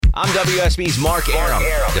I'm WSB's Mark Aram.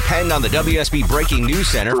 Depend on the WSB Breaking News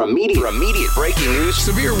Center for immediate breaking news,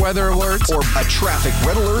 severe weather alerts, or a traffic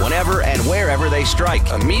red alert. Whenever and wherever they strike.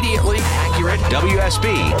 Immediately accurate.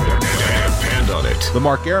 WSB. Depend on it. The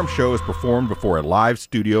Mark Aram Show is performed before a live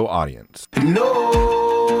studio audience.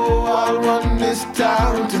 No, I want this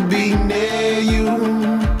town to be near you.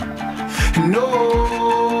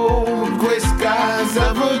 No gray skies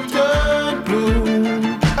ever turn blue.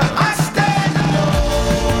 I stand alone.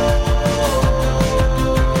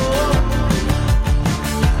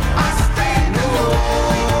 I stand alone.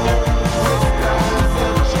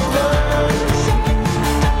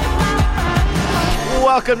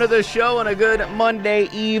 Welcome to the show and a good Monday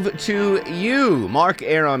Eve to you. Mark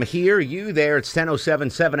Aram here, you there. It's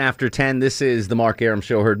 10:07, 7 after 10. This is the Mark Aram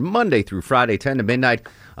Show, heard Monday through Friday, 10 to midnight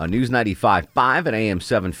on News 95.5 and AM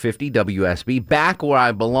 750 WSB. Back where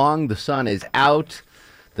I belong. The sun is out.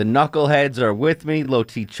 The knuckleheads are with me. Low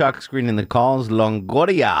T Chuck screening the calls.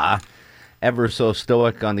 Longoria, ever so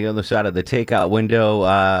stoic on the other side of the takeout window.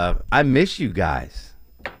 I miss you guys.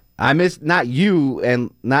 I miss not you,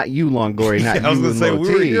 Longoria, not you. I was going to say, Low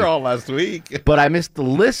we were T. here all last week. But I missed the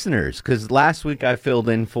listeners because last week I filled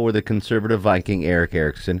in for the conservative Viking Eric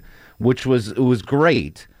Erickson, which was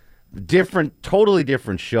great. Totally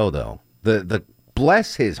different show though. The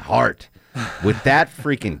bless his heart with that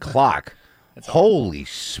freaking clock. Holy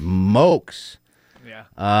smokes!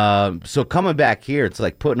 Yeah. So coming back here, it's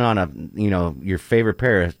like putting on your favorite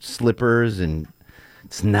pair of slippers, and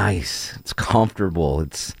it's nice. It's comfortable.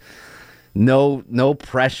 It's no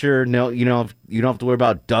pressure. No, you don't have to worry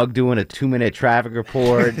about Doug doing a 2-minute traffic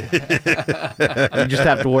report. You just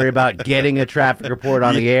have to worry about getting a traffic report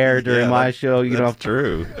on the air during my show. That's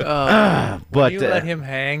true. But you let him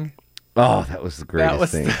hang. Oh, that was the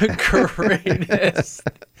greatest thing. That was the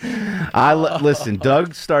greatest. Listen,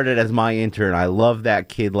 Doug started as my intern. I love that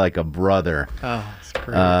kid like a brother. Oh, it's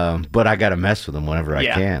great. But I got to mess with him whenever I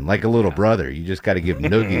can. Like a little brother. You just got to give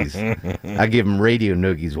him noogies. I give him radio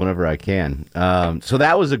noogies whenever I can. So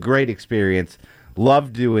that was a great experience.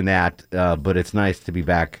 Love doing that. But it's nice to be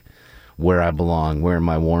back where I belong, wearing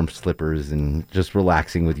my warm slippers and just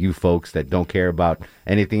relaxing with you folks that don't care about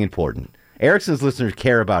anything important. Erickson's listeners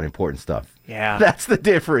care about important stuff. Yeah. That's the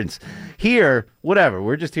difference. Here, whatever.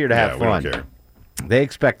 We're just here to have fun. We don't care. They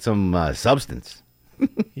expect some substance.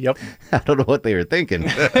 Yep. I don't know what they were thinking,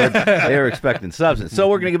 but they were expecting substance. So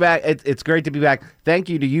we're going to get back. It's great to be back. Thank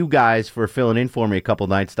you to you guys for filling in for me a couple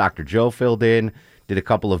nights. Dr. Joe filled in, did a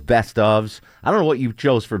couple of best ofs. I don't know what you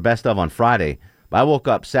chose for best of on Friday, but I woke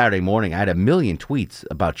up Saturday morning. I had a million tweets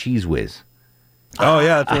about Cheese Whiz. Oh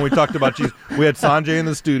yeah, that's when we talked about cheese. We had Sanjay in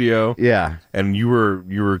the studio. Yeah, and you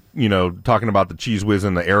were talking about the Cheese Whiz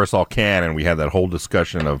in the aerosol can, and we had that whole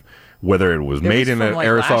discussion of whether it was made in an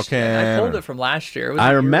aerosol can. I pulled it from last year.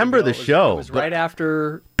 I remember the show. It was right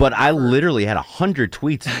after. But I literally had 100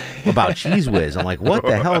 tweets about Cheese Whiz. I'm like, what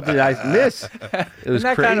the hell did I miss? It was Isn't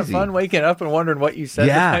that crazy. kind of fun, waking up and wondering what you said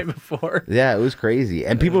the night before? Yeah, it was crazy.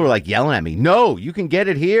 And people were like yelling at me, no, you can get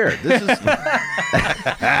it here. This is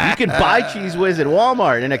you can buy Cheese Whiz at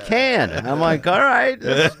Walmart in a can. I'm like, all right.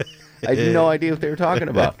 I had no idea what they were talking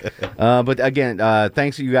about. But again,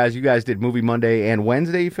 thanks to you guys. You guys did Movie Monday and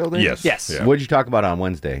Wednesday, you filled in? Yes. Yeah. What did you talk about on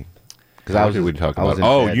Wednesday? What did we talk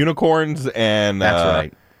about? Unicorns and... That's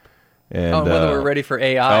right. And, whether we're ready for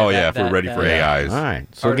AI. If we're ready for AIs. All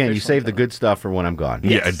right. So again, you save the good stuff for when I'm gone.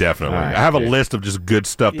 Yeah, definitely. Right, I have a list of just good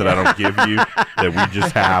stuff that I don't give you that we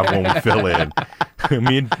just have when we fill in.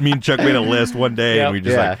 me and Chuck made a list one day, and we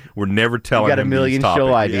just we're never telling. You got a him million these show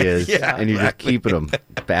topics. ideas, and you're just keeping them,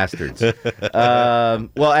 bastards.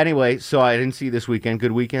 Well, anyway, so I didn't see this weekend.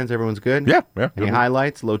 Good weekends. Everyone's good. Yeah. Any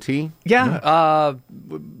highlights? Low T. Yeah. A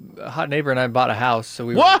hot neighbor and I bought a house, so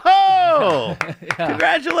we. Whoa!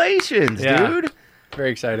 Congratulations, dude.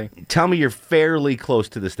 Very exciting. Tell me you're fairly close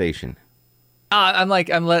to the station. I'm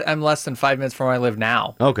less than 5 minutes from where I live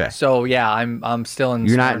now. Okay. So yeah, I'm still in.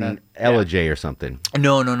 You're not Smyrna. in LJ or something.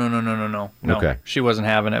 No. Okay. She wasn't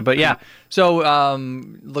having it, but yeah. So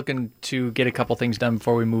looking to get a couple things done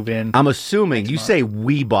before we move in. I'm assuming you say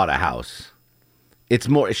we bought a house. It's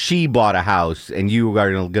more she bought a house and you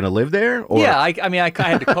are going to live there? Or? Yeah, I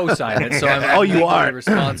had to co-sign it, so I'm you are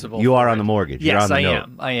responsible. You are on the mortgage. Yes, You're on the I note.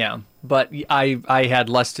 am. I am. But I had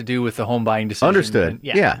less to do with the home buying decision. Understood.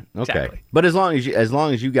 Yeah. Okay. Exactly. But as long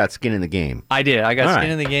as you got skin in the game. I did. I got All skin right.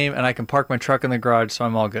 in the game, and I can park my truck in the garage, so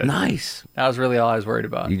I'm all good. Nice. That was really all I was worried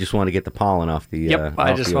about. You just want to get the pollen off the. Yep.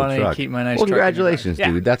 I just want to keep my nice. Well, truck in the congratulations,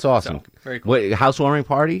 garage. dude. That's awesome. So, very cool. Wait, housewarming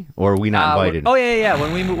party, or are we not invited? Oh yeah.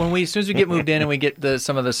 When we as soon as we get moved in and we get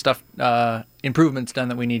some of the stuff improvements done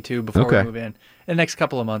that we need to before we move in, the next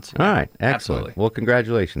couple of months. All right, excellent. Absolutely. Well,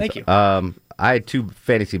 congratulations. Thank you. I had 2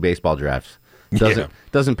 fantasy baseball drafts.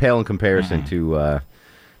 Doesn't pale in comparison to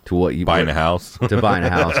what you Buying a house. to buying a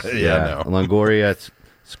house. Yeah, no. Longoria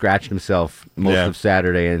scratched himself most of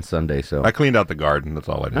Saturday and Sunday. So I cleaned out the garden. That's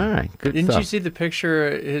all I did. all right, good Didn't stuff. you see the picture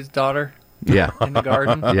of his daughter Yeah, in the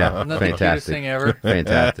garden? yeah, Isn't that the cutest fantastic thing ever?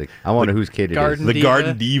 Fantastic. I wonder whose kid it is. Garden The Diva.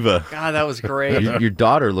 garden diva. God, that was great. Your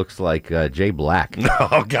daughter looks like Jay Black.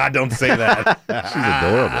 Oh God, don't say that. She's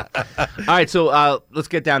adorable. All right, so let's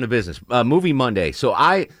get down to business. Movie Monday. So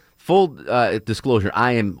full disclosure,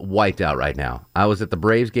 I am wiped out right now. I was at the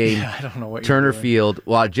Braves game. Yeah, I don't know what Turner you're doing. Field.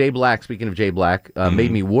 Well, Jay Black, speaking of Jay Black,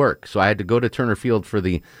 made me work. So I had to go to Turner Field for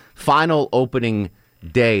the final opening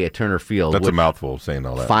day at Turner Field. That's a mouthful saying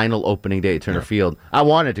all that. Final opening day at Turner Field. I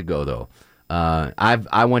wanted to go, though.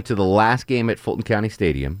 I went to the last game at Fulton County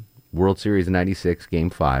Stadium, World Series of 96,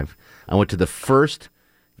 Game 5. I went to the first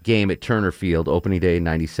game at Turner Field, opening day in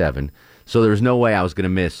 97. So there was no way I was going to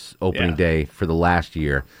miss opening day for the last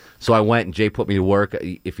year. So I went, and Jay put me to work.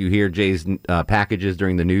 If you hear Jay's packages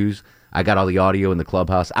during the news, I got all the audio in the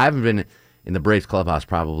clubhouse. I haven't been in the Braves clubhouse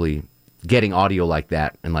probably getting audio like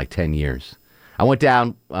that in like 10 years. I went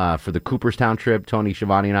down for the Cooperstown trip. Tony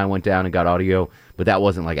Schiavone and I went down and got audio, but that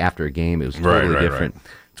wasn't like after a game. It was totally different. Right.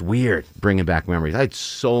 It's weird bringing back memories. I have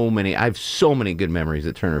so many good memories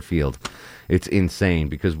at Turner Field. It's insane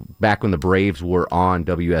because back when the Braves were on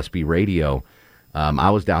WSB radio,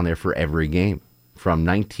 I was down there for every game. From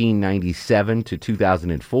 1997 to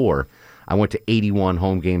 2004, I went to 81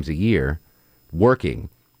 home games a year working,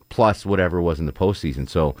 plus whatever was in the postseason.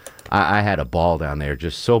 So I had a ball down there.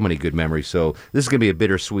 Just so many good memories. So this is going to be a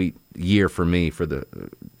bittersweet year for me for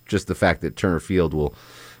just the fact that Turner Field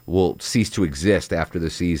will cease to exist after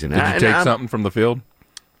the season. Did you take something from the field?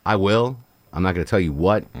 I will. I'm not going to tell you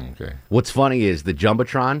what. Okay. What's funny is the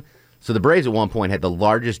Jumbotron. So the Braves at one point had the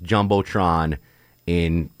largest Jumbotron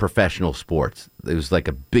in professional sports. It was like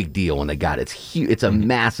a big deal when they got it. It's huge. It's a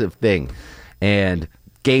massive thing. And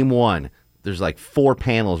game 1, there's like 4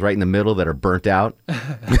 panels right in the middle that are burnt out.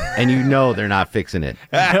 And you know they're not fixing it.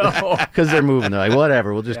 Because they're moving. They're like,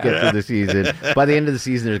 whatever, we'll just get through the season. By the end of the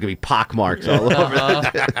season, there's going to be pock marks all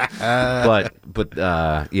over. But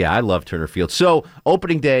I love Turner Field. So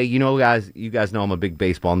opening day, you guys know I'm a big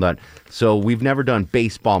baseball nut. So we've never done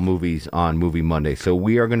baseball movies on Movie Monday. So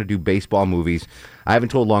we are going to do baseball movies. I haven't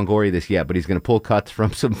told Longoria this yet, but he's going to pull cuts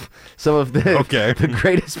from some of the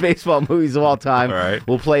greatest baseball movies of all time. All right.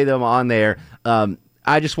 We'll play them on there.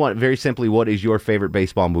 I just want, very simply, what is your favorite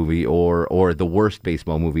baseball movie or the worst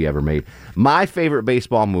baseball movie ever made? My favorite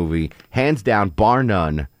baseball movie, hands down, bar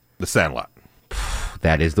none. The Sandlot.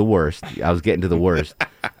 That is the worst. I was getting to the worst.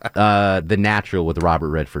 The Natural with Robert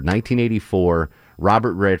Redford. 1984.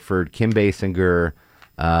 Robert Redford, Kim Basinger,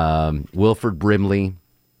 Wilford Brimley.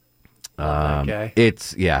 That guy.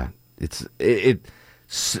 It's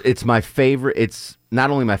my favorite. It's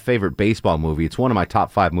not only my favorite baseball movie, it's one of my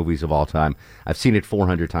top 5 movies of all time. I've seen it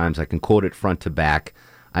 400 times. I can quote it front to back.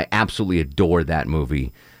 I absolutely adore that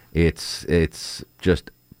movie. It's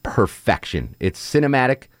just perfection. It's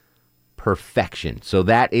cinematic perfection. So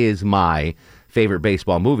that is my favorite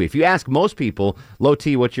baseball movie. If you ask most people, Low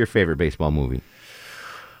T, what's your favorite baseball movie?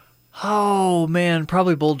 Oh, man,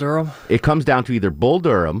 probably Bull Durham. It comes down to either Bull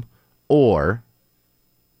Durham or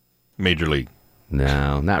Major League.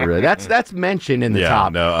 No, not really. That's mentioned in the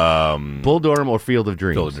top. No, Bull Durham or Field of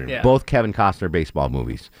Dreams. Field of Dreams. Yeah. Both Kevin Costner baseball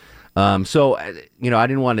movies. So, I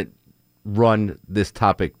didn't want to run this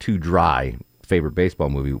topic too dry, favorite baseball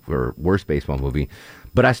movie or worst baseball movie,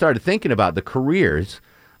 but I started thinking about the careers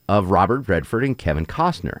of Robert Redford and Kevin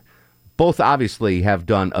Costner. Both obviously have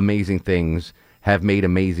done amazing things, have made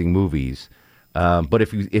amazing movies. But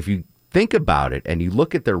if you think about it and you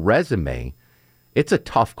look at their resume, it's a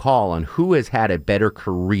tough call on who has had a better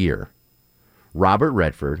career, Robert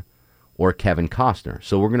Redford or Kevin Costner.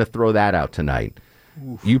 So we're going to throw that out tonight.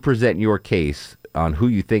 Oof. You present your case on who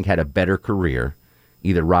you think had a better career,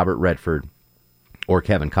 either Robert Redford or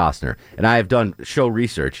Kevin Costner. And I have done show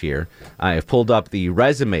research here. I have pulled up the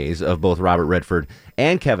resumes of both Robert Redford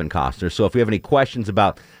and Kevin Costner. So if you have any questions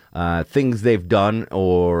about things they've done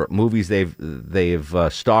or movies they've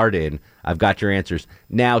starred in, I've got your answers.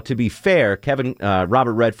 Now, to be fair,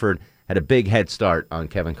 Robert Redford had a big head start on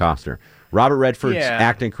Kevin Costner. Robert Redford's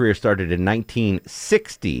acting career started in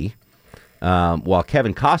 1960, while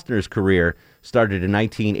Kevin Costner's career started in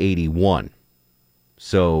 1981.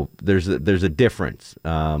 So there's a difference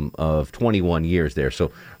of 21 years there.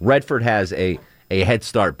 So Redford has a head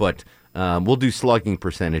start, but we'll do slugging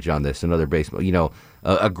percentage on this. Another baseball,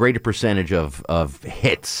 a greater percentage of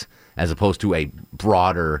hits as opposed to a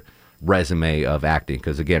broader resume of acting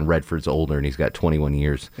because, again, Redford's older and he's got 21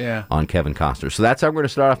 years Yeah. on Kevin Costner. So that's how we're going to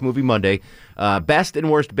start off Movie Monday. Best and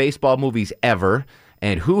worst baseball movies ever,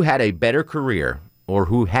 and who had a better career or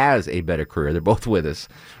who has a better career. They're both with us.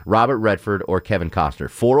 Robert Redford or Kevin Costner.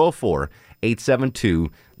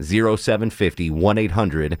 404-872-0750,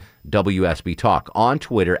 1-800-WSB Talk. On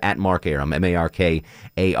Twitter, at Mark Arum, Markarum.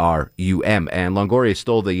 And Longoria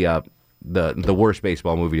stole the worst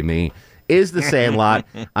baseball movie to me is The Sandlot.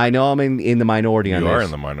 I know I'm in the minority on this. You are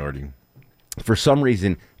in the minority. For some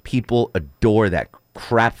reason, people adore that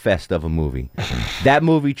crap fest of a movie. That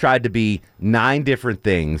movie tried to be 9 different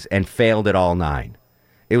things and failed at all 9.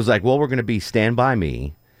 It was like, well, we're going to be Stand By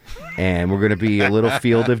Me, and we're going to be a little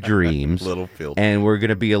Field of Dreams, and we're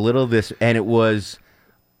going to be a little this, and it was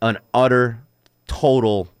an utter,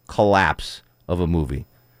 total collapse of a movie.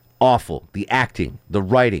 Awful. The acting, the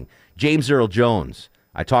writing. James Earl Jones.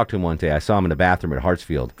 I talked to him one day. I saw him in the bathroom at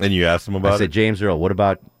Hartsfield. And you asked him about it? I said, James Earl, what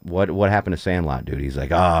happened to Sandlot, dude? He's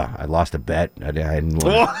like, I lost a bet. I didn't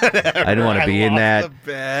want to be in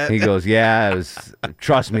that. He goes, yeah,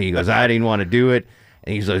 trust me. He goes, I didn't want to do it.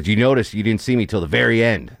 And he's like, you notice you didn't see me till the very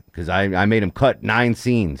end because I made him cut 9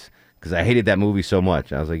 scenes because I hated that movie so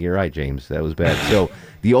much. I was like, you're right, James. That was bad. So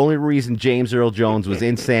the only reason James Earl Jones was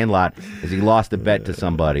in Sandlot is he lost a bet to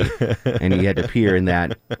somebody, and he had to appear in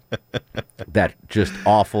that just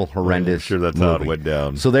awful, horrendous I'm sure that's movie. how it went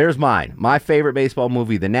down. So there's mine. My favorite baseball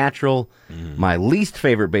movie, The Natural. My least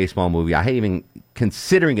favorite baseball movie, I hate even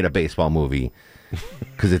considering it a baseball movie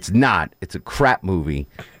because it's not. It's a crap movie,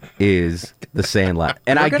 is The Sandlot.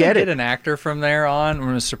 And I get it. Get an actor from there on. I'm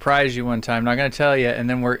going to surprise you one time. I'm not going to tell you, and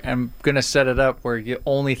then I'm going to set it up where the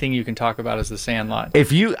only thing you can talk about is The Sandlot.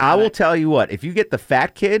 I will tell you what. If you get the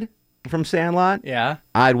fat kid from Sandlot, yeah,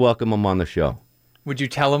 I'd welcome him on the show. Would you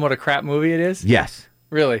tell him what a crap movie it is? Yes.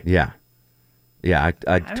 Really? Yeah. Yeah,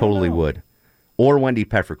 I totally would. Or Wendy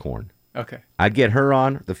Peppercorn. Okay. I'd get her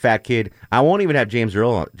on, the fat kid. I won't even have James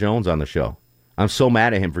Earl Jones on the show. I'm so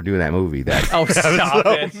mad at him for doing that movie. Oh, stop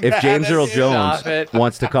it! If James Earl Jones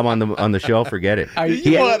wants to come on the show, forget it.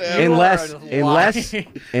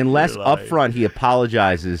 Unless up front he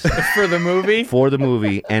apologizes for the movie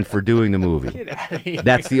and for doing the movie.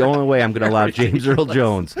 That's the only way I'm going to allow James Earl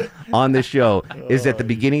Jones on this show. Is at the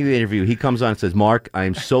beginning of the interview he comes on and says, "Mark, I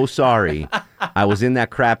am so sorry. I was in that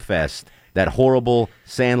crap fest, that horrible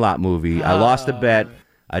Sandlot movie. I lost a bet.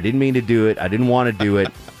 I didn't mean to do it. I didn't want to do it."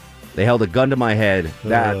 They held a gun to my head.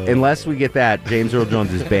 Unless we get that, James Earl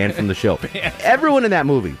Jones is banned from the show. Everyone in that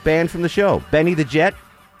movie, banned from the show. Benny the Jet,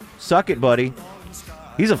 suck it, buddy.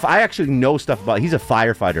 I actually know stuff about. He's a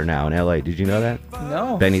firefighter now in L.A. Did you know that?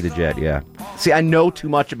 No. Benny the Jet, yeah. See, I know too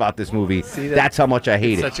much about this movie. That's how much I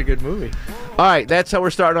hate it. Such a good movie. All right, that's how we're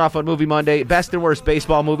starting off on Movie Monday. Best and worst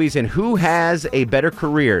baseball movies, and who has a better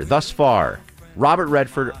career thus far? Robert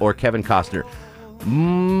Redford or Kevin Costner?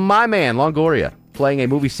 My man, Longoria, playing a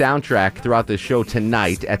movie soundtrack throughout this show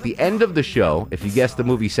tonight. At the end of the show, if you guess the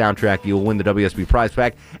movie soundtrack, you'll win the WSB prize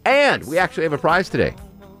pack. And we actually have a prize today.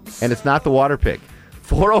 And it's not the water pick.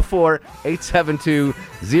 404-872-0750,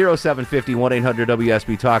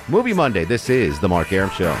 1-800-WSB Talk. Movie Monday. This is The Mark Arum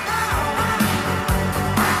Show.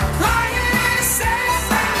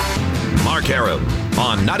 Mark Arum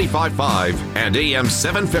on 95.5 and AM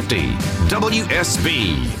 750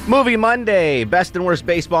 WSB. Movie Monday, best and worst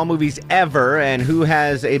baseball movies ever, and who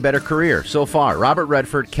has a better career so far? Robert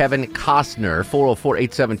Redford, Kevin Costner,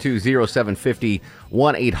 404-872-0750,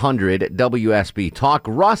 1-800-WSB Talk.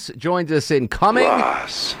 Russ joins us incoming.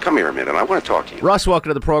 Russ, come here a minute. I want to talk to you. Russ, welcome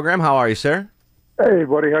to the program. How are you, sir? Hey,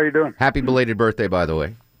 buddy. How you doing? Happy belated birthday, by the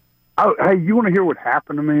way. Oh, hey, you want to hear what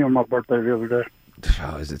happened to me on my birthday the other day?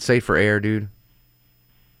 Oh, is it safe for air, dude?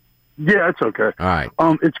 Yeah, it's okay. All right.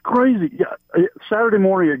 It's crazy. Yeah, Saturday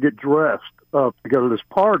morning I get dressed to go to this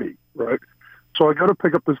party, right? So I go to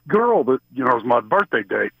pick up this girl that, it was my birthday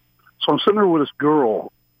date. So I'm sitting there with this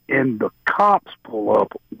girl, and the cops pull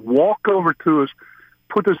up, walk over to us,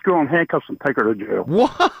 put this girl in handcuffs, and take her to jail.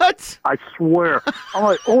 What? I swear. I'm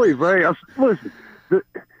like, oy vey. I said, listen,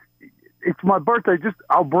 it's my birthday.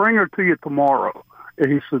 I'll bring her to you tomorrow.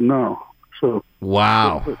 And he said, no. So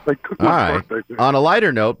wow. They took my birthday. On a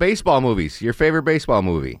lighter note, baseball movies. Your favorite baseball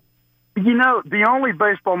movie? The only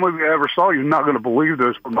baseball movie I ever saw, you're not going to believe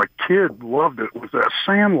this, but my kid loved it, was that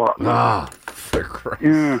Sandlot movie. Oh, for Christ.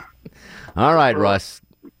 Yeah. All right, Russ.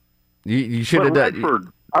 You should have done... Redford.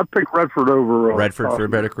 I'd pick Redford over... Redford for a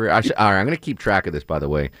better career? All right, I'm going to keep track of this, by the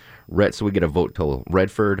way. So we get a vote total.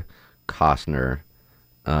 Redford, Costner...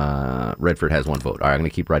 Redford has one vote. All right, I'm going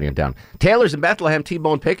to keep writing it down. Taylor's in Bethlehem.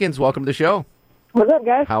 T-Bone Pickens, welcome to the show. What's up,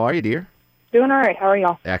 guys? How are you, dear? Doing all right. How are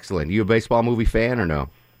y'all? Excellent. You a baseball movie fan or no?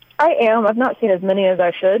 I am. I've not seen as many as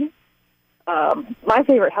I should. My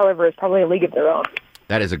favorite, however, is probably A League of Their Own.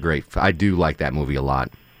 That is I do like that movie a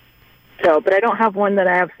lot. So, but I don't have one that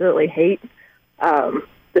I absolutely hate. The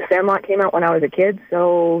Sandlot came out when I was a kid,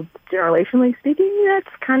 so generationally speaking,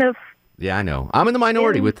 that's kind of... Yeah, I know. I'm in the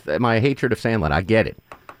minority with my hatred of Sandlot. I get it.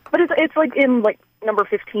 But it's like in like number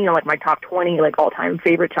 15 on like my top 20 like all-time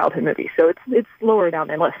favorite childhood movies. So it's lower down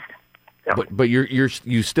my list. So. But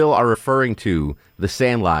you still are referring to The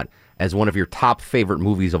Sandlot as one of your top favorite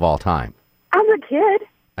movies of all time. As a kid.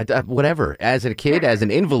 Whatever. As a kid, as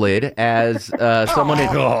an invalid, as someone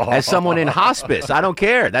in hospice. I don't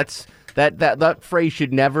care. That phrase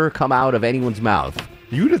should never come out of anyone's mouth.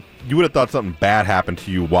 You would have thought something bad happened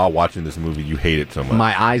to you while watching this movie. You hate it so much.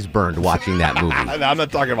 My eyes burned watching that movie. I'm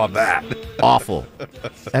not talking about that. Awful.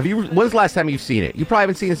 When's the last time you've seen it? You probably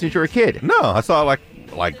haven't seen it since you were a kid. No, I saw it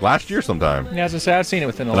like last year sometime. Yeah, as I say, I've seen it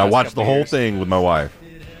within the last And I watched the whole years. thing with my wife.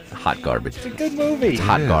 Hot garbage. It's a good movie. It's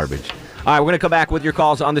hot garbage. All right, we're going to come back with your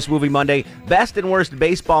calls on this Movie Monday. Best and worst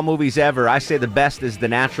baseball movies ever. I say the best is The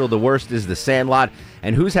Natural, the worst is The Sandlot.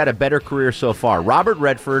 And who's had a better career so far, Robert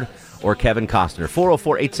Redford or Kevin Costner?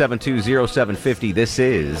 404-872-0750. This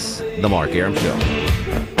is The Mark Arum Show.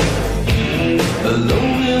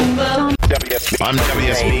 I'm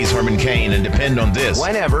WSB's Herman Cain, and depend on this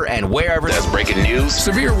Whenever and wherever there's breaking news,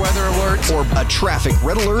 Severe weather alerts, or a traffic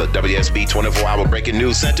red alert. the WSB 24-hour breaking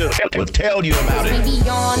news center will tell you about it.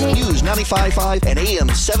 News 95.5 and AM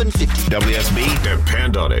 750. WSB,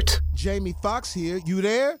 depend on it. Jamie Foxx here. You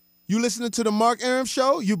there? You listening to the Mark Arum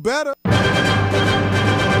Show? You better.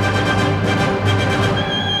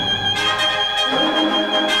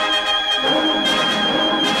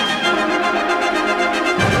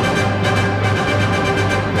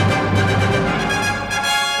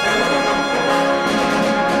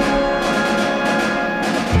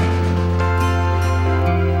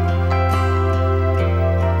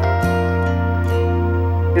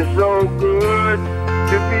 It's so good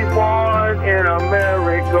to be born in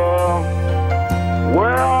America,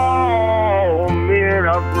 where all men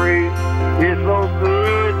are free. It's so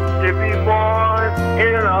good to be born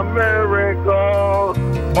in America,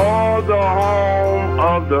 all the home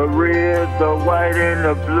of the red, the white, and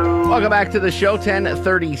the blue. Welcome back to the show.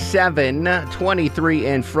 10:37, 23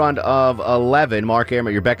 in front of 11. Mark Arum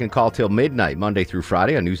at your beck and call till midnight, Monday through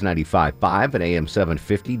Friday on News 95.5 and AM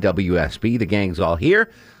 750 WSB. The gang's all here.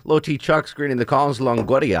 Low T Chuck screening the calls.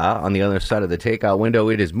 Longoria on the other side of the takeout window.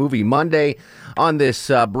 It is Movie Monday. On this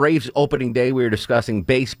Braves opening day, we are discussing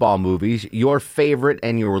baseball movies, your favorite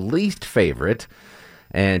and your least favorite.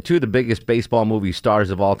 And two of the biggest baseball movie stars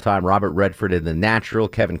of all time, Robert Redford in The Natural,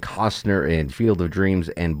 Kevin Costner in Field of Dreams,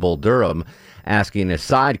 and Bull Durham, asking a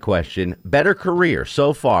side question. Better career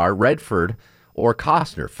so far, Redford or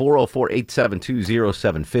Costner?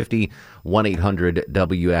 404-872-0750,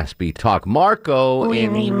 1-800-WSB-TALK. Marco We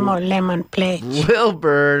in need more lemon plates.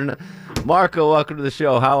 Lilburn. Marco, welcome to the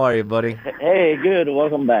show. How are you, buddy? Hey, good.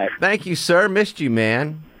 Welcome back. Thank you, sir. Missed you,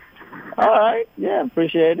 man. All right. Yeah,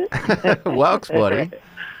 appreciate it. Welks, buddy.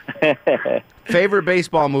 Favorite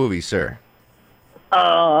baseball movie, sir?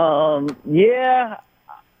 Yeah,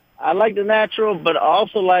 I like The Natural, but I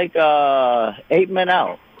also like 8 Men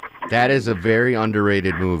Out. That is a very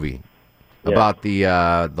underrated movie about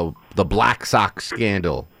the Black Sox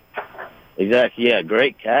scandal. Exactly. Yeah,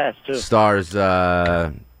 great cast too. Stars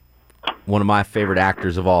one of my favorite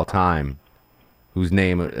actors of all time, whose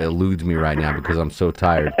name eludes me right now because I'm so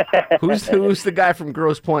tired. Who's the guy from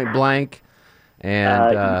Grosse Pointe Blank?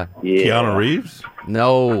 And Keanu Reeves?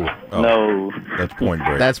 No. No. That's Point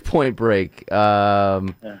Break. That's Point Break.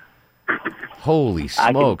 Holy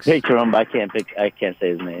smokes! I can picture him, but I can't say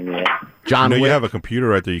his name yet. John Wick. You have a computer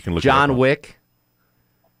right there. You can look. John Wick.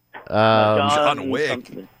 John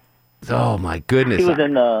Wick. Oh my goodness! He was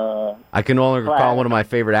in. I can only recall one of my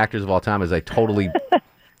favorite actors of all time as I totally.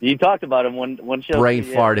 You talked about him one show. Brain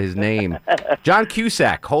fart his name. John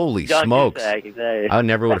Cusack. Holy John smokes! Cusack, exactly. I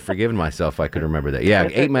never would have forgiven myself if I could remember that. Yeah,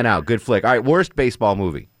 8 Men Out. Good flick. All right, worst baseball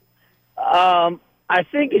movie. I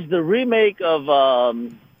think it's the remake of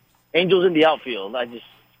Angels in the Outfield. I just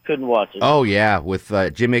couldn't watch it. Oh yeah, with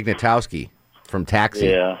Jim Ignatowski from Taxi.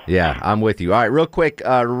 Yeah, I'm with you. All right, real quick,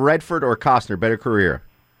 Redford or Costner, better career?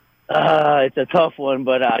 It's a tough one,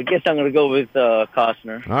 but I guess I'm going to go with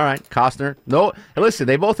Costner. All right, Costner. No, listen,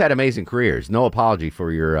 they both had amazing careers. No apology for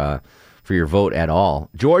your vote at all.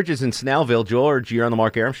 George is in Snellville. George, you're on the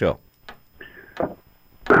Mark Arum Show.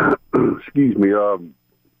 Excuse me.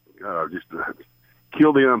 Just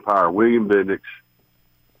Kill the Umpire, William Bendix.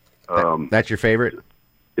 That's your favorite?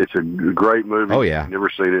 It's a great movie. Oh, yeah. Never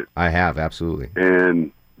seen it. I have, absolutely.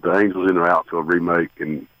 And the Angels in the Outfield remake.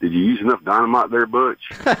 And did you use enough dynamite there, Butch?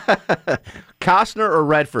 Costner or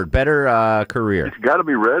Redford? Better career. It's got to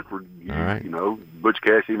be Redford. All right. You know, Butch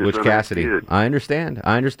Cassidy. Butch Cassidy. I understand.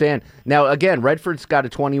 Now, again, Redford's got a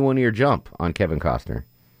 21-year jump on Kevin Costner.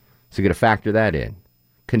 So you got to factor that in.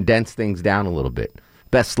 Condense things down a little bit.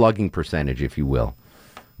 Best slugging percentage, if you will,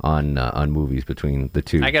 on movies between the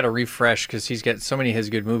two. I got to refresh because he's got so many of his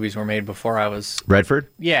good movies were made before I was... Redford?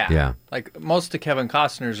 Yeah. Yeah. Like, most of Kevin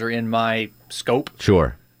Costner's are in my scope.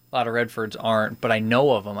 Sure. A lot of Redford's aren't, but I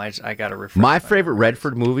know of them. I got to refresh. My favorite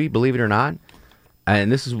Redford movie, believe it or not,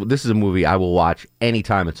 and this is a movie I will watch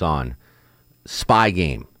anytime it's on, Spy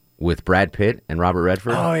Game with Brad Pitt and Robert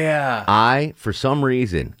Redford. Oh, yeah. For some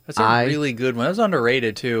reason... That's a really good one. That was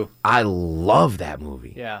underrated, too. I love that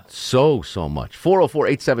movie. Yeah. So much.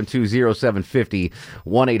 404-872-0750,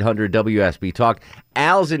 1-800-WSB Talk.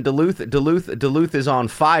 Al's in Duluth. Duluth is on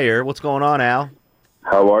fire. What's going on, Al?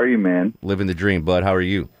 How are you, man? Living the dream, bud. How are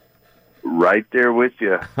you? Right there with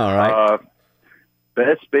you. All right.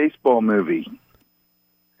 Best baseball movie.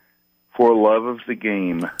 For Love of the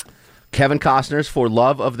Game. Kevin Costner's For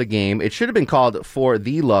Love of the Game. It should have been called For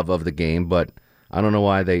the Love of the Game, but I don't know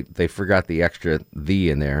why they forgot the extra "the"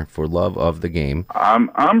 in there. For Love of the Game.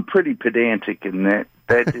 I'm pretty pedantic in that.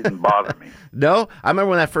 That didn't bother me. No? I remember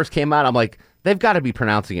when that first came out, I'm like, they've got to be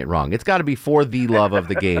pronouncing it wrong. It's got to be For the Love of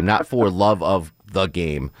the Game, not For Love of the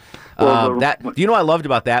Game. Do you know what I loved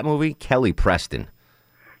about that movie? Kelly Preston.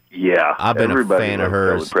 Yeah. I've been a fan of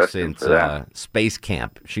hers since Space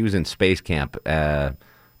Camp. She was in Space Camp.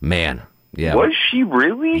 Man, yeah. Was she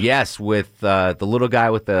really? Yes, with the little guy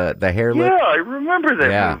with the hair lip. Yeah, I remember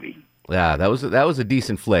that movie. Yeah, that was a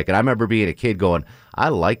decent flick, and I remember being a kid going, I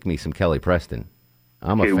like me some Kelly Preston.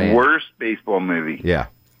 I'm a fan. Worst baseball movie. Yeah.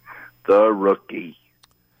 The Rookie.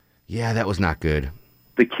 Yeah, that was not good.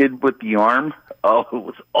 The kid with the arm. Oh, it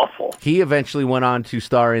was awful. He eventually went on to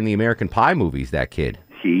star in the American Pie movies. That kid.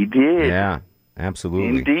 He did. Yeah,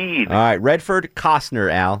 absolutely. Indeed. All right, Redford,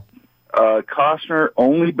 Costner, Al. Costner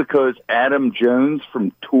only because Adam Jones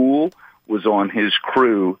from Tool was on his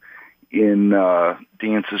crew in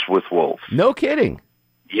Dances with Wolves. No kidding.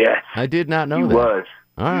 Yes. I did not know that. He was.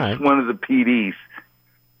 All right. He's one of the PDs.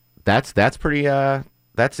 That's pretty,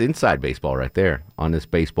 that's inside baseball right there on this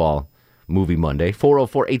Baseball Movie Monday.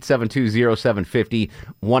 404-872-0750,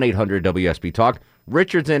 1-800-WSB Talk.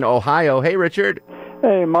 Richard's in Ohio. Hey, Richard.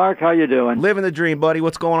 Hey, Mark. How you doing? Living the dream, buddy.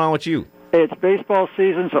 What's going on with you? It's baseball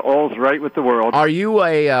season, so all's right with the world. Are you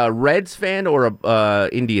a Reds fan or a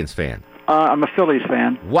Indians fan? I'm a Phillies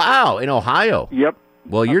fan. Wow, in Ohio? Yep.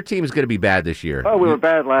 Well, your team's going to be bad this year. Oh, we were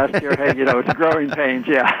bad last year. Hey, it's growing pains.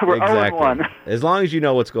 Yeah, we're exactly. 0-1. As long as you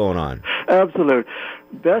know what's going on. Absolute.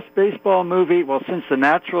 Best baseball movie, well, since The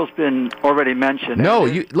Natural's been already mentioned. No,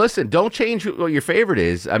 listen, don't change what your favorite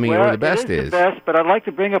is. I mean, or the best is. The best, but I'd like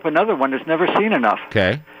to bring up another one that's never seen enough.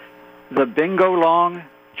 Okay. The Bingo Long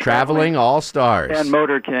Traveling All-Stars. And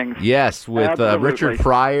Motor King. Yes, with Richard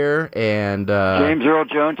Pryor and... James Earl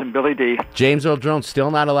Jones and Billy Dee. James Earl Jones still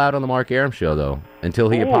not allowed on the Mark Arum show, though, until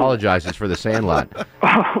he apologizes for The Sandlot.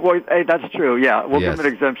 Well, hey, that's true, yeah. We'll give him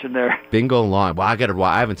an exemption there. Bingo Long. Well,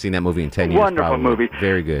 I haven't seen that movie in 10 years. Wonderful movie.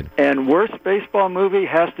 Very good. And worst baseball movie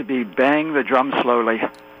has to be Bang the Drum Slowly.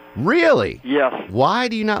 Really? Yes. Why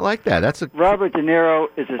do you not like that? Robert De Niro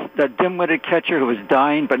is a dim-witted catcher who was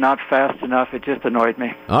dying but not fast enough. It just annoyed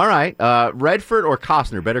me. All right. Redford or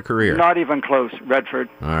Costner, better career? Not even close. Redford.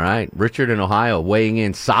 All right. Richard in Ohio weighing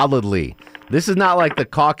in solidly. This is not like the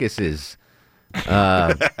caucuses.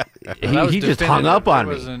 He just hung up on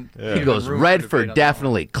me. He goes, Redford,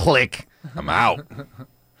 definitely. Click. I'm out.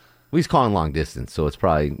 He's calling long distance, so it's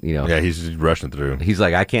probably, Yeah, he's rushing through. He's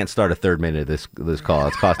like, I can't start a third minute of this call.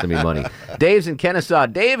 It's costing me money. Dave's in Kennesaw.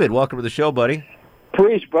 David, welcome to the show, buddy.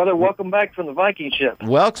 Preach, brother. Welcome back from the Viking ship.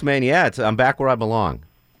 Welks, man. Yeah, I'm back where I belong.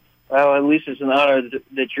 Well, at least it's an honor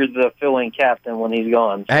that you're the fill-in captain when he's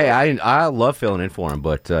gone. So. Hey, I love filling in for him,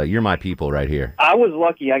 but you're my people right here. I was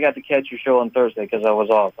lucky. I got to catch your show on Thursday because I was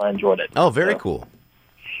off. I enjoyed it. Oh, very cool.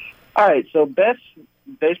 All right, so best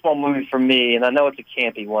baseball movie for me, and I know it's a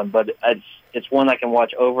campy one, but it's one I can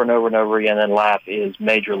watch over and over and over again and laugh, is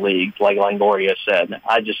Major League, like Longoria said.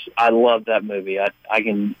 I love that movie. I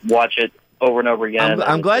can watch it over and over again.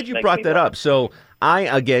 I'm glad you brought that up. So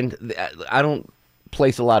I don't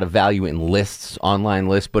place a lot of value in lists, online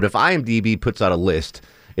lists, but if IMDb puts out a list,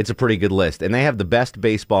 it's a pretty good list. And they have the best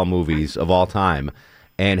baseball movies of all time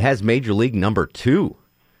and has Major League number 2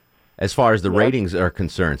 as far as the ratings are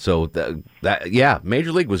concerned. So,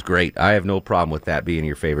 Major League was great. I have no problem with that being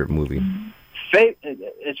your favorite movie.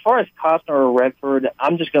 As far as Costner or Redford,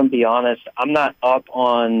 I'm just going to be honest. I'm not up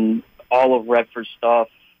on all of Redford's stuff.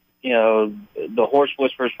 The Horse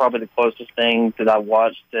Whisperer is probably the closest thing that I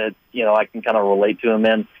watched that, I can kind of relate to him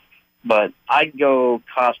in. But I'd go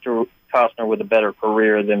Costner with a better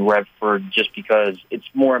career than Redford just because it's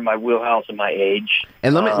more in my wheelhouse and my age.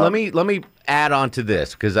 And let me add on to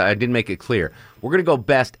this because I didn't make it clear. We're going to go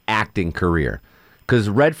best acting career because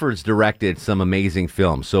Redford's directed some amazing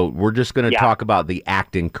films. So we're just going to talk about the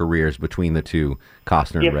acting careers between the two,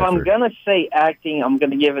 Costner and Redford. If I'm going to say acting, I'm going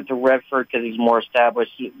to give it to Redford because he's more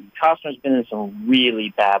established. Costner's been in some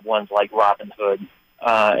really bad ones like Robin Hood.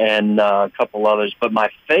 And a couple others. But my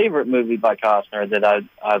favorite movie by Costner that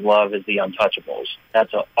I love is The Untouchables.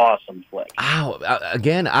 That's an awesome flick.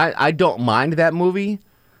 Again, I don't mind that movie,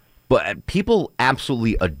 but people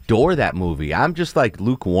absolutely adore that movie. I'm just like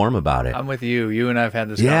lukewarm about it. I'm with you. You and I have had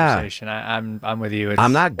this conversation. I'm with you.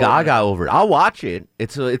 I'm not gaga over it. I'll watch it.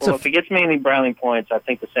 If it gets me any brownie points, I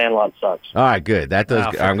think The Sandlot sucks. All right, good. That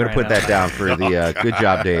does. I'm going to put that down for the good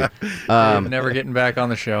job, Dave. Dave never getting back on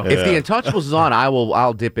the show. If The Untouchables is on,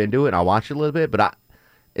 I'll dip into it and I'll watch it a little bit. But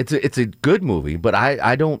it's a good movie. But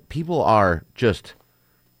I don't. People are just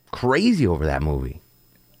crazy over that movie.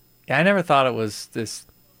 Yeah, I never thought it was this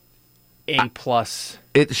A+.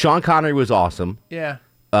 Sean Connery was awesome. Yeah.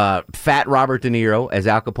 Fat Robert De Niro as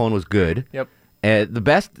Al Capone was good. Yep. And the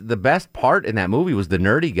best part in that movie was the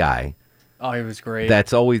nerdy guy. Oh, he was great.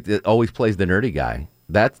 That's always plays the nerdy guy.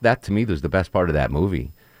 That to me was the best part of that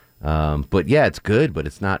movie. But yeah, it's good, but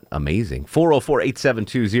it's not amazing.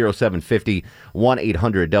 404-872-0750,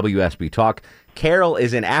 1-800-WSB Talk. Carol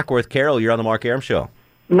is in Ackworth. Carol, you're on the Mark Arum Show.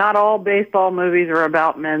 Not all baseball movies are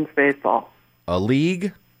about men's baseball. A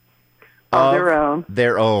league of their own.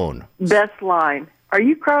 Their own. Best line. Are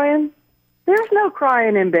you crying? There's no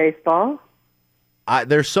crying in baseball.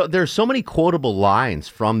 There's so many quotable lines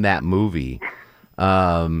from that movie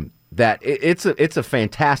that it's a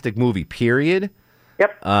fantastic movie, period.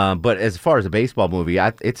 Yep. But as far as a baseball movie,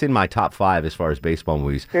 it's in my top 5 as far as baseball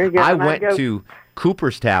movies. Very good. I went to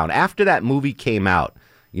Cooperstown after that movie came out.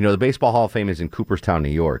 The Baseball Hall of Fame is in Cooperstown, New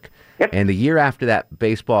York. Yep. And the year after that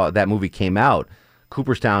movie came out,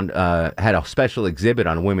 Cooperstown had a special exhibit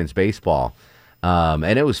on women's baseball.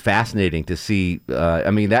 And it was fascinating to see.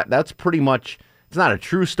 That's pretty much, it's not a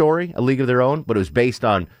true story, A League of Their Own, but it was based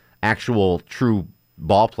on actual true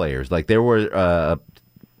ball players. Like there were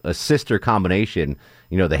a sister combination,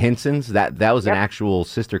 the Hinsons, that was an actual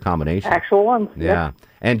sister combination. Actual ones. Yeah. Yep.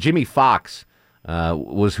 And Jimmy Fox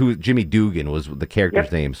was who Jimmy Dugan was the character's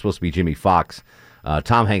name. Supposed to be Jimmy Fox.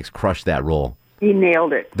 Tom Hanks crushed that role. He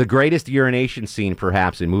nailed it. The greatest urination scene,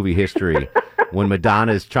 perhaps, in movie history, when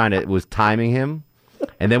Madonna was timing him,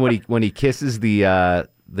 and then when he kisses the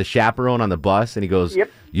chaperone on the bus, and he goes,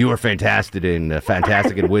 "You are fantastic in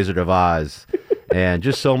Wizard of Oz," and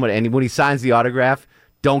just so much. And when he signs the autograph,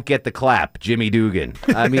 "Don't get the clap, Jimmy Dugan."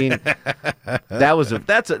 I mean,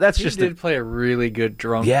 He did play a really good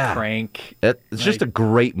drunk crank. It's just a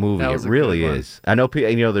great movie. It really is. I know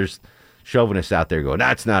people. There's chauvinists out there going,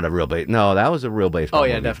 "That's not a real No, that was a real baseball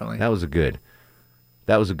movie. Definitely. That was a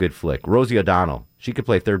good flick. Rosie O'Donnell, she could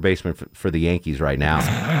play third baseman for the Yankees right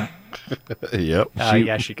now. Yep.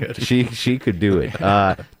 She could. She could do it.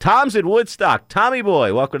 Tom's in Woodstock. Tommy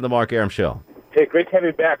boy, welcome to the Mark Arum Show. Hey, great to have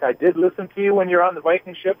you back. I did listen to you when you're on the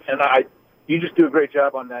Viking ship, and you just do a great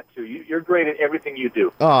job on that, too. You're great at everything you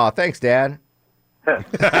do. Oh, thanks, Dad.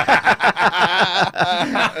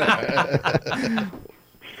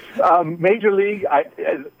 Major League,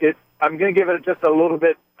 I'm going to give it just a little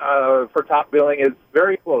bit for top billing. It's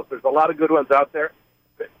very close. There's a lot of good ones out there.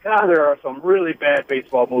 But, God, there are some really bad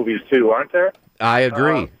baseball movies, too, aren't there? I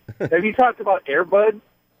agree. Have you talked about Air Bud?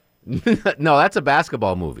 No, that's a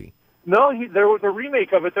basketball movie. No, there was a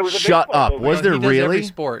remake of it. There was a Shut up. movie. Was there He does really? every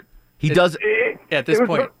sport. He does. At this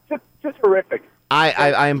point. Just horrific.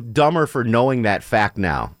 I am dumber for knowing that fact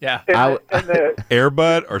now. Yeah. Air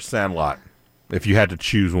Bud or Sandlot, if you had to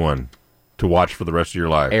choose one to watch for the rest of your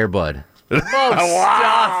life. Air Bud.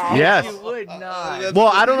 Stop. Yes. You would not. Well,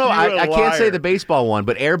 I don't know. I can't say the baseball one,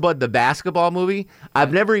 but Air Bud, the basketball movie,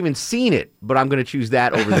 I've never even seen it, but I'm going to choose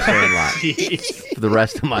that over the Sandlot for the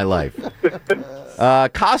rest of my life.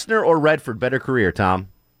 Costner or Redford, better career, Tom?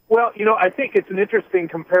 Well, I think it's an interesting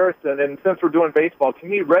comparison, and since we're doing baseball, to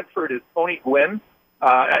me, Redford is Tony Gwynn.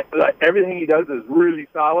 Everything he does is really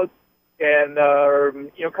solid. And,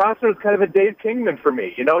 Costner is kind of a Dave Kingman for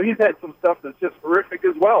me. He's had some stuff that's just horrific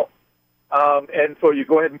as well. And so you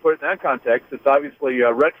go ahead and put it in that context. It's obviously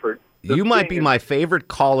Redford. You might be my favorite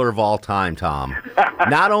caller of all time, Tom.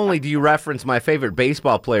 Not only do you reference my favorite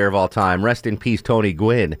baseball player of all time, rest in peace, Tony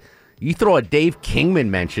Gwynn, You throw a Dave Kingman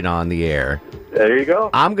mention on the air. There you go.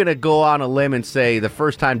 I'm going to go on a limb and say the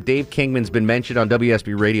first time Dave Kingman's been mentioned on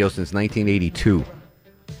WSB Radio since 1982.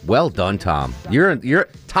 Well done, Tom.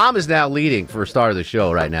 Tom is now leading for start of the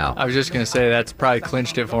show right now. I was just going to say that's probably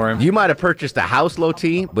clinched it for him. You might have purchased a house, low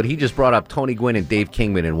T, but he just brought up Tony Gwynn and Dave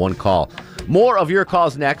Kingman in one call. More of your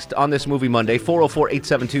calls next on this Movie Monday.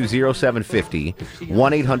 404-872-0750.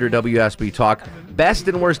 1-800-WSB Talk. Best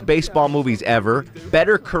and worst baseball movies ever.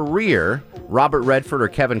 Better career. Robert Redford or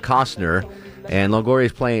Kevin Costner. And Longoria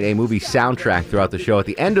is playing a movie soundtrack throughout the show. At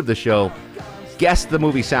the end of the show, guess the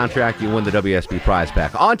movie soundtrack. You win the WSB prize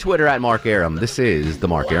pack. On Twitter at Mark Arum. This is The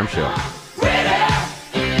Mark Arum Show.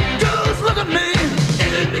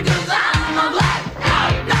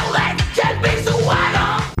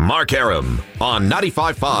 Mark Arum on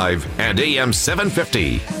 95.5 and AM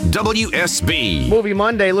 750 WSB. Movie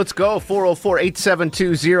Monday, let's go.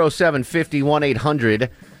 404-872-0750,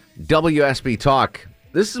 1-800-WSB Talk.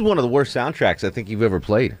 This is one of the worst soundtracks I think you've ever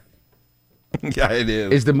played. Yeah, it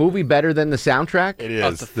is. Is the movie better than the soundtrack? It is. Oh,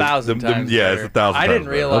 it's 1,000 times Yeah, better. it's 1,000 times I didn't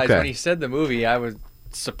realize Okay. when he said the movie, I was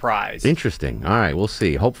surprised. Interesting. All right, we'll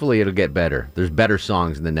see. Hopefully it'll get better. There's better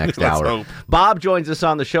songs in the next Let's hour. hope. Bob joins us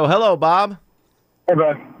on the show. Hello, Bob. Hey,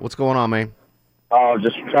 bud. What's going on, man?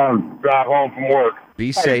 Just trying to drive home from work.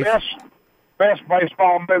 Be safe. Best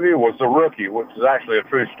baseball movie was The Rookie, which is actually a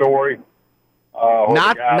true story.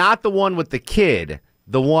 Not the one with the kid.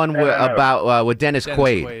 The one about with Dennis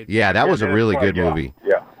Quaid. Yeah, that was a really good movie.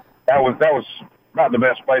 Yeah, that was about the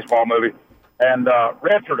best baseball movie. And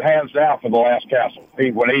Redford, hands down, for The Last Castle.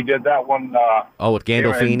 When he did that one. With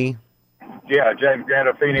Gandolfini. James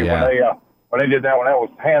Gandolfini. Yeah. When they did that one, that was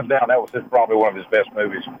hands down. That was probably one of his best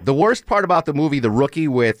movies. The worst part about the movie The Rookie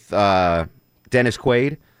with Dennis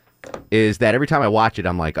Quaid is that every time I watch it,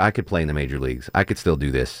 I'm like, I could play in the major leagues. I could still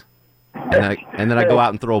do this. And then I go out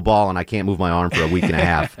and throw a ball, and I can't move my arm for a week and a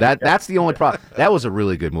half. That's the only problem. That was a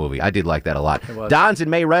really good movie. I did like that a lot. Don's in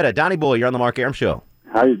Mayretta. Donnie Boy, you're on the Mark Arum Show.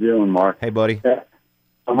 How you doing, Mark? Hey, buddy. Yeah.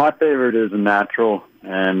 So my favorite is A Natural,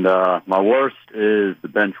 and my worst is The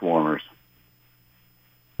Benchwarmers.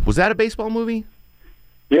 Was that a baseball movie?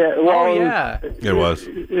 Yeah. Well, It was.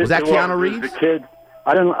 Was that Keanu Reeves? The kid.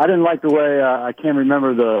 I didn't like the way I can't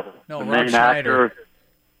remember the main actor.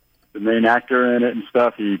 The main actor in it and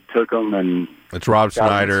stuff. He took him and. It's Rob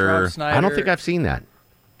Schneider. I don't think I've seen that.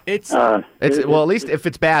 It's well, at least if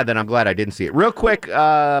it's bad, then I'm glad I didn't see it. Real quick,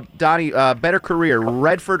 Donnie, better career,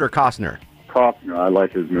 Redford or Costner? Costner. I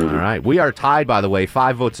like his movie. All right, we are tied, by the way,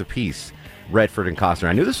 5 votes apiece. Redford and Costner.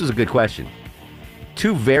 I knew this was a good question.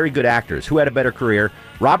 2 very good actors. Who had a better career?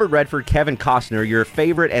 Robert Redford, Kevin Costner. Your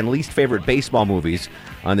favorite and least favorite baseball movies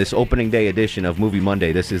on this opening day edition of Movie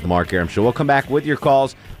Monday. This is the Mark Arum Show. We'll come back with your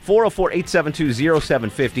calls.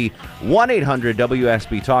 404-872-0750.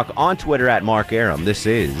 1-800-WSB Talk. On Twitter at Mark Arum. This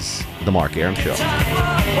is the Mark Arum Show.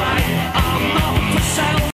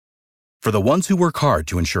 For the ones who work hard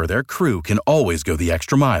to ensure their crew can always go the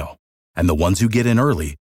extra mile, and the ones who get in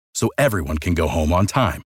early so everyone can go home on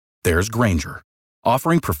time, there's Grainger,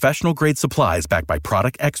 offering professional-grade supplies backed by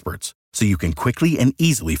product experts so you can quickly and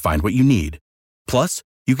easily find what you need. Plus,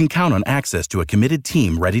 you can count on access to a committed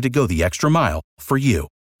team ready to go the extra mile for you.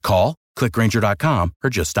 Call, click Grainger.com,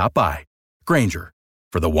 or just stop by. Grainger,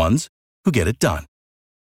 for the ones who get it done.